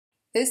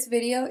This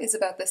video is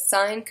about the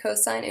sine,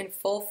 cosine, and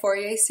full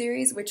Fourier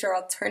series, which are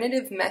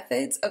alternative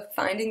methods of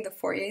finding the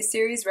Fourier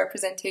series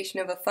representation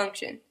of a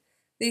function.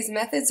 These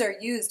methods are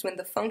used when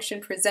the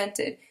function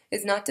presented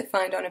is not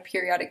defined on a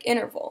periodic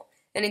interval,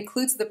 and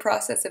includes the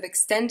process of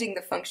extending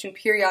the function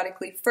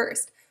periodically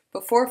first,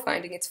 before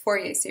finding its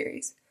Fourier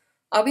series.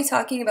 I'll be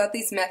talking about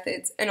these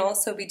methods and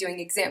also be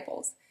doing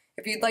examples.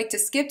 If you'd like to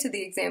skip to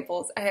the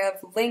examples, I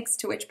have links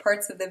to which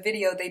parts of the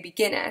video they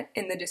begin at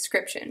in the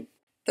description.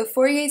 The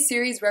Fourier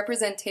series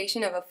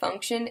representation of a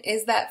function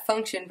is that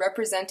function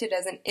represented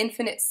as an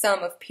infinite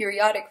sum of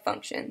periodic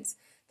functions,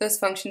 those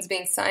functions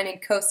being sine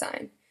and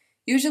cosine.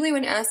 Usually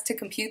when asked to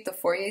compute the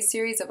Fourier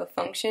series of a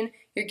function,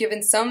 you're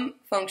given some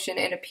function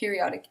and a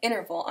periodic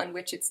interval on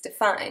which it's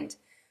defined.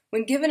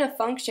 When given a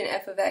function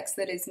f of x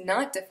that is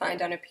not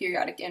defined on a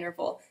periodic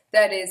interval,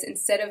 that is,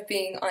 instead of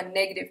being on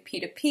negative p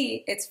to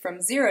p, it's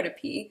from 0 to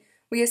p,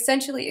 we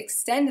essentially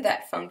extend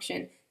that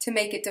function to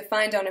make it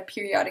defined on a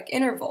periodic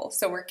interval,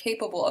 so we're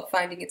capable of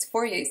finding its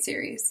Fourier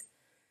series.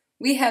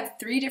 We have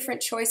three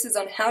different choices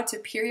on how to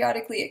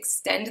periodically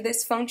extend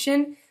this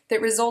function that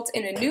results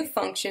in a new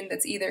function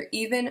that's either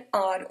even,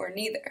 odd, or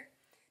neither.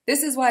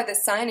 This is why the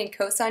sine and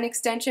cosine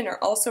extension are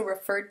also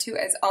referred to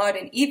as odd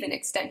and even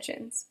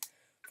extensions.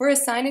 For a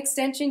sine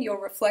extension, you'll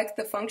reflect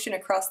the function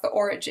across the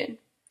origin.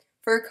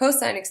 For a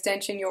cosine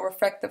extension, you'll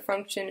reflect the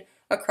function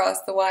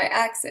across the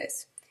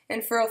y-axis.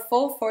 And for a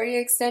full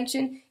Fourier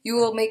extension, you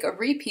will make a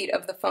repeat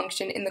of the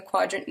function in the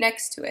quadrant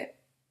next to it.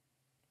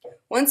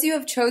 Once you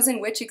have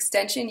chosen which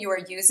extension you are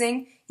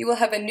using, you will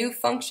have a new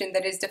function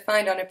that is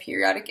defined on a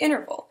periodic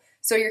interval,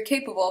 so you're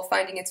capable of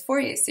finding its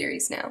Fourier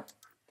series now.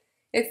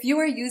 If you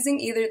are using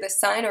either the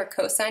sine or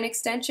cosine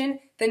extension,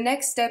 the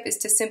next step is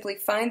to simply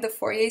find the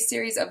Fourier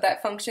series of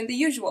that function the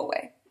usual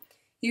way.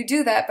 You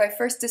do that by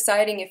first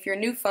deciding if your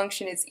new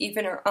function is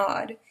even or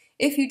odd.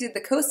 If you did the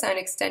cosine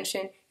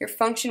extension, your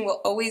function will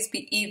always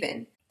be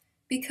even.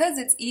 Because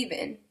it's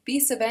even, b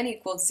sub n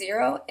equals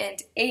 0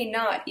 and a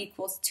naught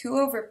equals 2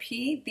 over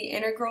p, the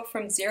integral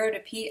from 0 to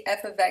p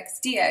f of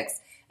x dx,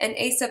 and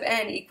a sub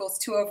n equals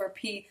 2 over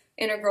p,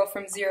 integral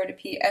from 0 to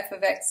p f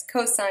of x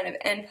cosine of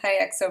n pi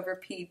x over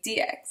p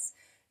dx.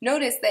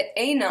 Notice that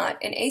a naught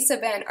and a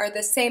sub n are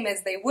the same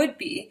as they would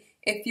be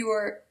if you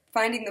were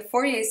finding the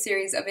Fourier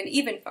series of an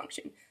even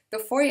function. The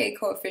Fourier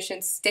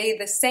coefficients stay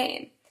the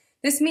same.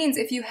 This means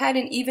if you had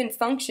an even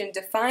function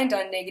defined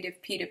on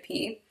negative p to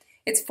p,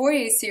 its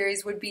Fourier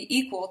series would be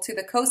equal to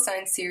the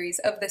cosine series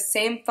of the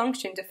same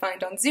function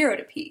defined on 0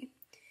 to p.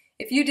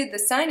 If you did the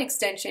sine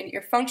extension,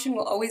 your function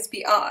will always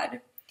be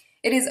odd.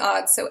 It is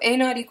odd, so a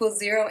naught equals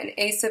 0 and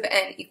a sub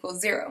n equals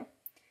 0.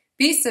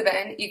 b sub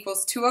n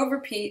equals 2 over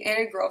p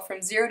integral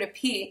from 0 to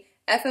p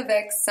f of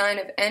x sine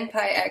of n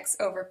pi x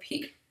over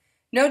p.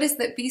 Notice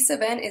that b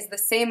sub n is the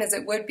same as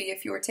it would be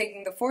if you were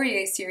taking the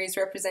Fourier series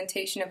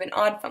representation of an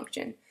odd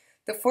function.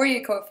 The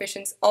Fourier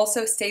coefficients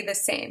also stay the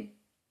same.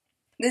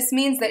 This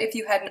means that if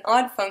you had an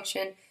odd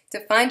function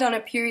defined on a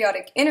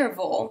periodic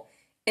interval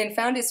and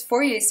found its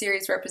Fourier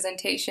series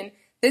representation,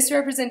 this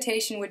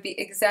representation would be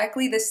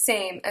exactly the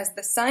same as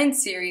the sine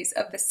series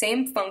of the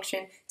same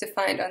function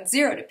defined on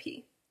 0 to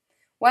p.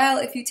 While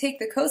if you take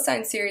the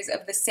cosine series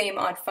of the same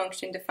odd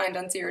function defined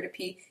on 0 to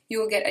p, you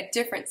will get a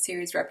different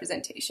series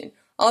representation.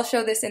 I'll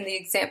show this in the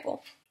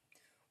example.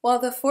 While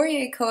the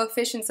Fourier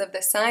coefficients of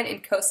the sine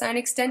and cosine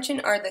extension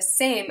are the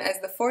same as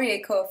the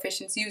Fourier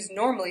coefficients used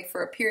normally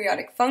for a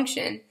periodic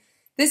function,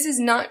 this is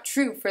not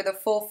true for the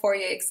full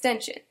Fourier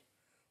extension.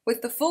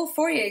 With the full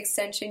Fourier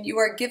extension, you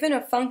are given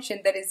a function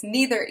that is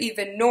neither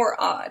even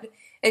nor odd,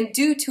 and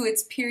due to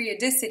its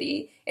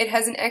periodicity, it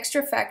has an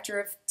extra factor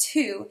of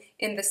 2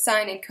 in the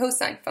sine and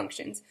cosine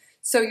functions.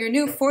 So your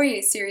new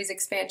Fourier series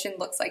expansion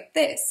looks like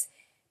this: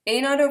 a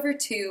naught over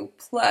 2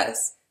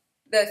 plus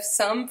the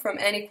sum from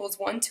n equals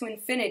 1 to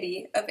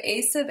infinity of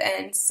a sub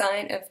n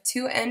sine of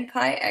 2n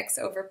pi x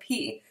over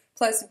p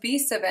plus b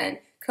sub n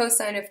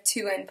cosine of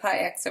 2n pi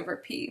x over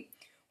p,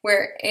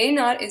 where a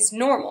naught is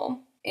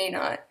normal, a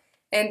naught,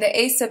 and the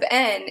a sub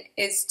n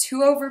is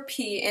 2 over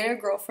p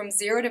integral from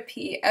 0 to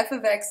p f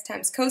of x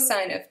times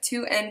cosine of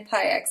 2n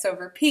pi x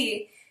over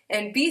p,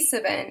 and b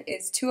sub n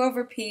is 2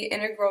 over p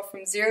integral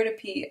from 0 to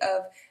p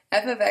of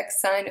f of x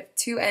sine of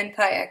 2n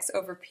pi x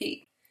over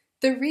p.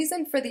 The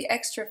reason for the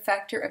extra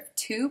factor of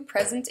 2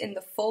 present in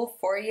the full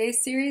Fourier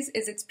series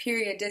is its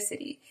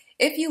periodicity.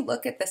 If you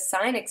look at the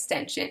sine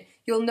extension,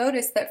 you'll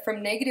notice that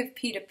from negative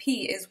p to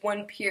p is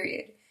 1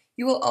 period.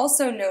 You will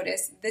also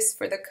notice this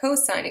for the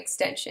cosine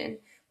extension,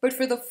 but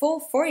for the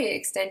full Fourier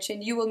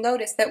extension, you will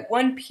notice that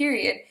 1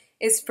 period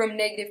is from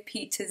negative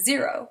p to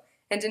 0,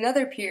 and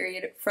another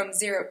period from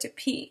 0 to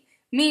p,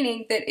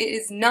 meaning that it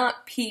is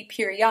not p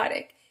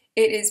periodic,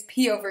 it is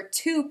p over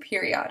 2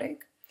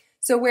 periodic.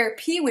 So where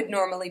p would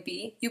normally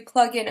be, you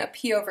plug in a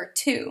p over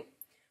 2,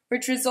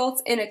 which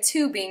results in a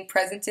 2 being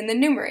present in the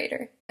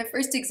numerator. My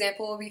first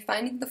example will be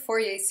finding the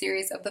Fourier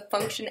series of the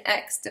function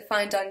x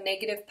defined on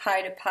negative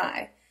pi to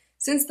pi.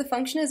 Since the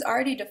function is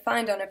already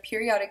defined on a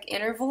periodic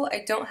interval,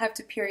 I don't have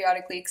to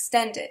periodically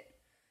extend it.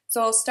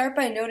 So I'll start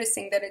by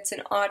noticing that it's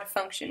an odd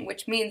function,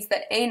 which means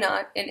that a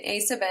naught and a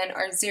sub n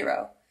are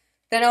 0.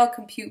 Then I'll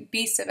compute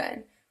b sub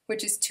n,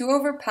 which is 2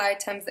 over pi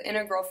times the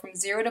integral from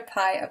 0 to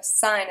pi of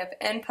sine of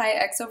n pi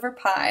x over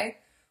pi,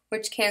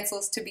 which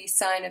cancels to be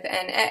sine of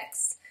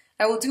nx.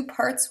 I will do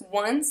parts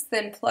once,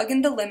 then plug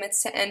in the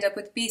limits to end up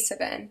with b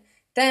sub n.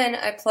 Then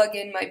I plug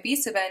in my b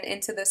sub n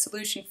into the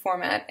solution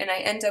format, and I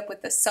end up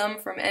with the sum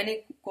from n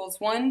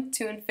equals 1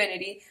 to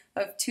infinity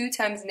of 2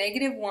 times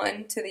negative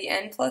 1 to the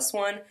n plus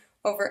 1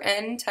 over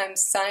n times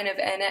sine of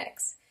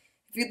nx.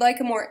 If you'd like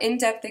a more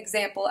in-depth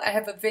example, I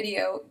have a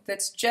video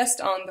that's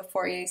just on the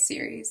Fourier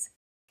series.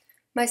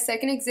 My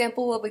second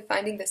example will be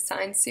finding the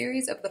sine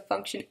series of the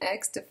function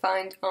x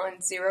defined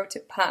on 0 to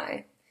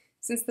pi.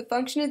 Since the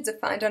function is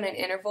defined on an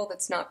interval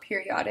that's not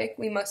periodic,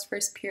 we must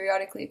first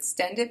periodically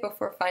extend it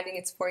before finding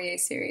its Fourier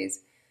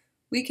series.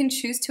 We can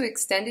choose to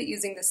extend it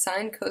using the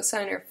sine,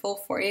 cosine, or full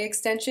Fourier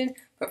extension,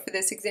 but for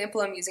this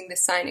example I'm using the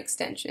sine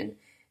extension.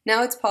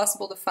 Now it's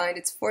possible to find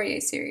its Fourier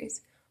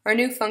series. Our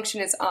new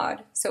function is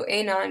odd, so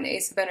a naught and a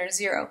sub n are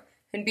 0,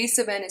 and b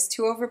sub n is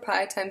 2 over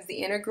pi times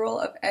the integral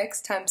of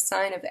x times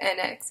sine of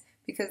nx,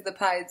 because the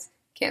pi's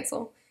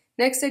cancel.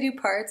 Next I do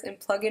parts and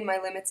plug in my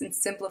limits and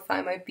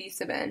simplify my b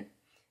sub n.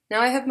 Now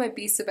I have my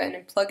b sub n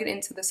and plug it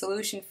into the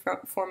solution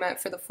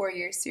format for the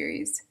Fourier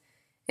series,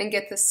 and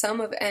get the sum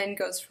of n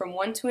goes from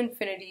 1 to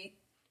infinity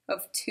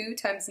of 2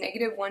 times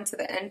negative 1 to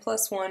the n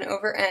plus 1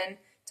 over n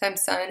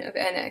times sine of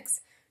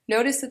nx.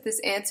 Notice that this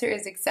answer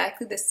is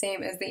exactly the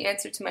same as the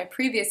answer to my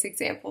previous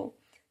example.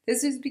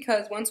 This is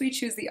because once we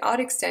choose the odd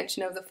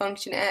extension of the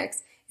function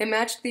x, it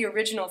matched the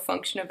original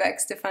function of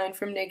x defined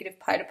from negative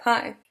pi to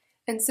pi.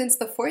 And since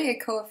the Fourier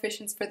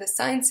coefficients for the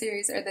sine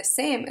series are the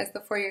same as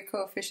the Fourier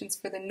coefficients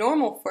for the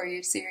normal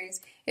Fourier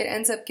series, it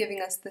ends up giving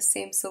us the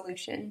same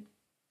solution.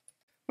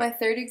 My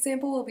third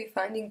example will be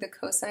finding the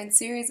cosine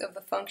series of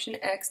the function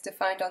x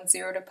defined on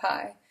 0 to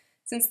pi.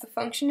 Since the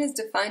function is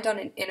defined on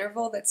an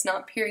interval that's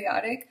not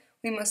periodic,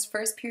 we must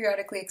first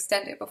periodically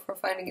extend it before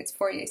finding its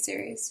Fourier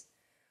series.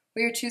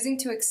 We are choosing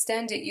to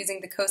extend it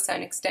using the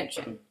cosine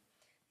extension.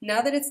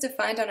 Now that it's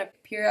defined on a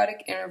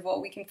periodic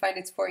interval, we can find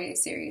its Fourier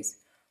series.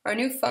 Our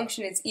new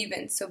function is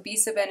even, so b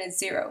sub n is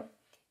 0.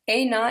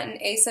 A naught and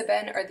a sub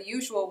n are the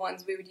usual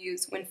ones we would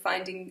use when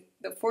finding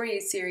the Fourier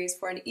series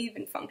for an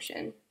even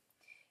function.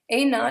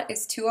 A naught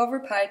is 2 over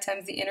pi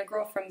times the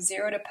integral from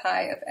 0 to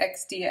pi of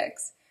x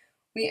dx.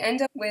 We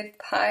end up with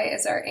pi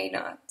as our a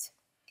naught.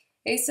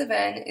 A sub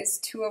n is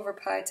 2 over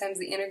pi times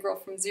the integral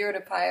from 0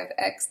 to pi of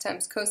x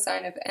times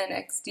cosine of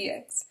nx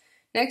dx.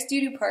 Next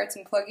you do parts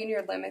and plug in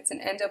your limits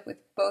and end up with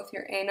both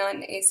your a naught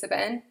and a sub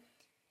n.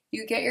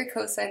 You get your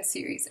cosine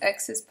series.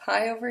 X is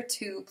pi over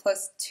 2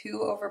 plus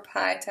 2 over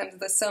pi times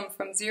the sum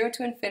from 0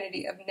 to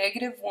infinity of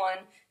negative 1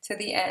 to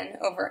the n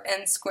over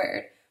n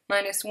squared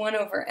minus 1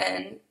 over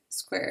n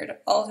squared,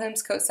 all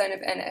times cosine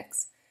of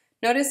nx.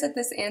 Notice that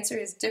this answer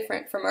is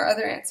different from our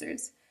other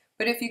answers.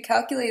 But if you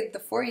calculated the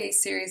Fourier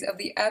series of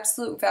the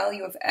absolute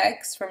value of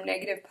x from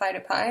negative pi to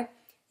pi,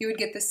 you would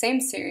get the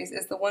same series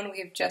as the one we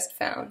have just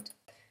found.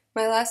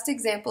 My last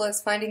example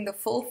is finding the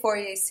full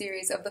Fourier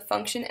series of the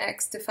function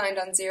x defined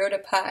on 0 to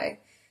pi.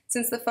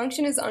 Since the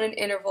function is on an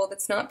interval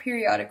that's not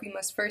periodic, we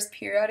must first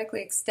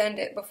periodically extend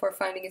it before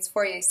finding its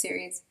Fourier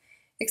series.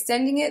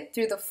 Extending it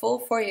through the full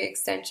Fourier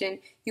extension,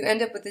 you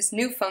end up with this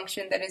new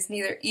function that is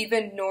neither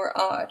even nor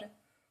odd.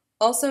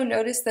 Also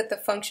notice that the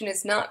function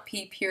is not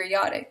p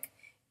periodic.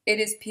 It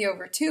is p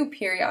over 2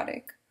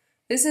 periodic.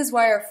 This is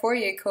why our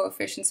Fourier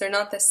coefficients are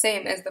not the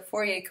same as the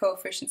Fourier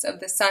coefficients of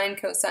the sine,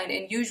 cosine,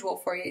 and usual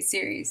Fourier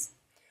series.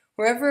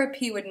 Wherever a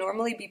p would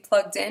normally be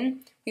plugged in,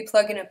 we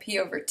plug in a p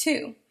over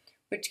 2,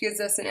 which gives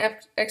us an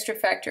extra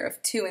factor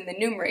of 2 in the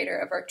numerator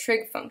of our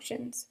trig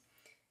functions.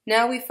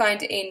 Now we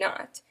find a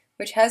naught,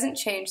 which hasn't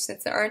changed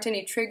since there aren't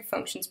any trig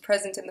functions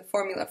present in the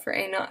formula for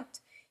a naught.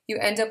 You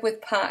end up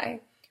with pi,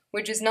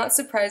 which is not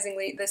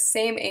surprisingly the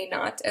same a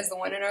naught as the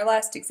one in our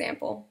last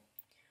example.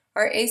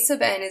 Our a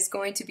sub n is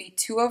going to be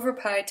 2 over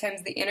pi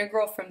times the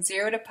integral from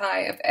 0 to pi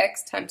of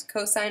x times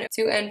cosine of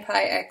 2n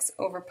pi x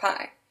over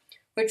pi,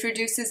 which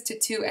reduces to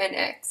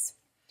 2nx.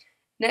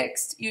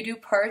 Next, you do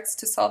parts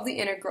to solve the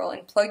integral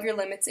and plug your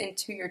limits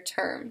into your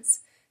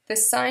terms. The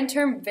sine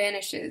term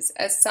vanishes,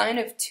 as sine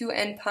of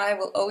 2n pi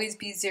will always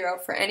be 0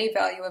 for any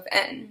value of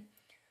n.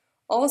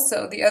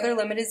 Also, the other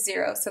limit is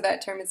 0, so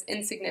that term is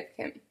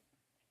insignificant.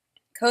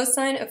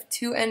 Cosine of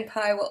 2n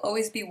pi will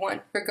always be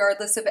 1,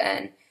 regardless of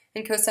n,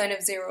 and cosine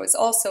of 0 is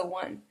also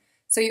 1.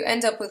 So you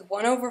end up with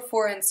 1 over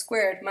 4n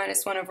squared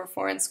minus 1 over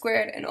 4n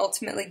squared and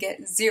ultimately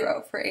get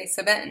 0 for a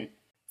sub n.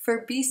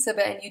 For b sub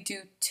n, you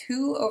do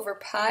 2 over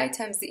pi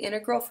times the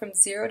integral from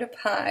 0 to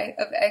pi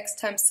of x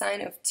times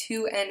sine of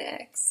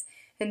 2nx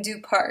and do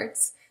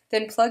parts.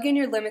 Then plug in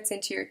your limits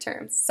into your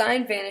terms.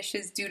 Sine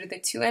vanishes due to the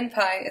 2n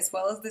pi as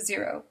well as the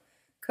 0.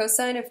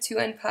 Cosine of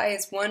 2n pi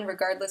is 1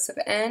 regardless of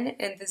n,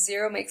 and the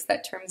 0 makes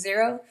that term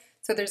 0,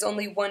 so there's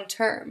only one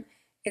term.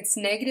 It's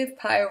negative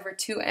pi over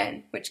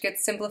 2n, which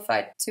gets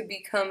simplified to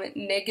become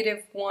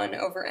negative 1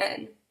 over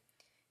n.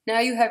 Now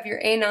you have your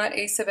a naught,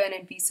 a sub n,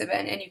 and b sub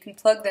n, and you can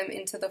plug them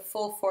into the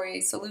full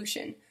Fourier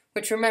solution,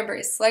 which remember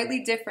is slightly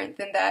different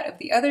than that of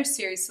the other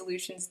series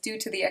solutions due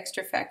to the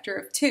extra factor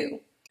of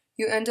 2.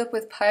 You end up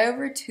with pi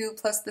over 2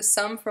 plus the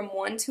sum from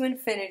 1 to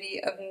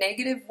infinity of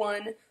negative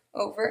 1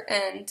 over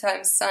n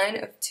times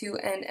sine of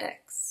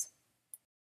 2nx.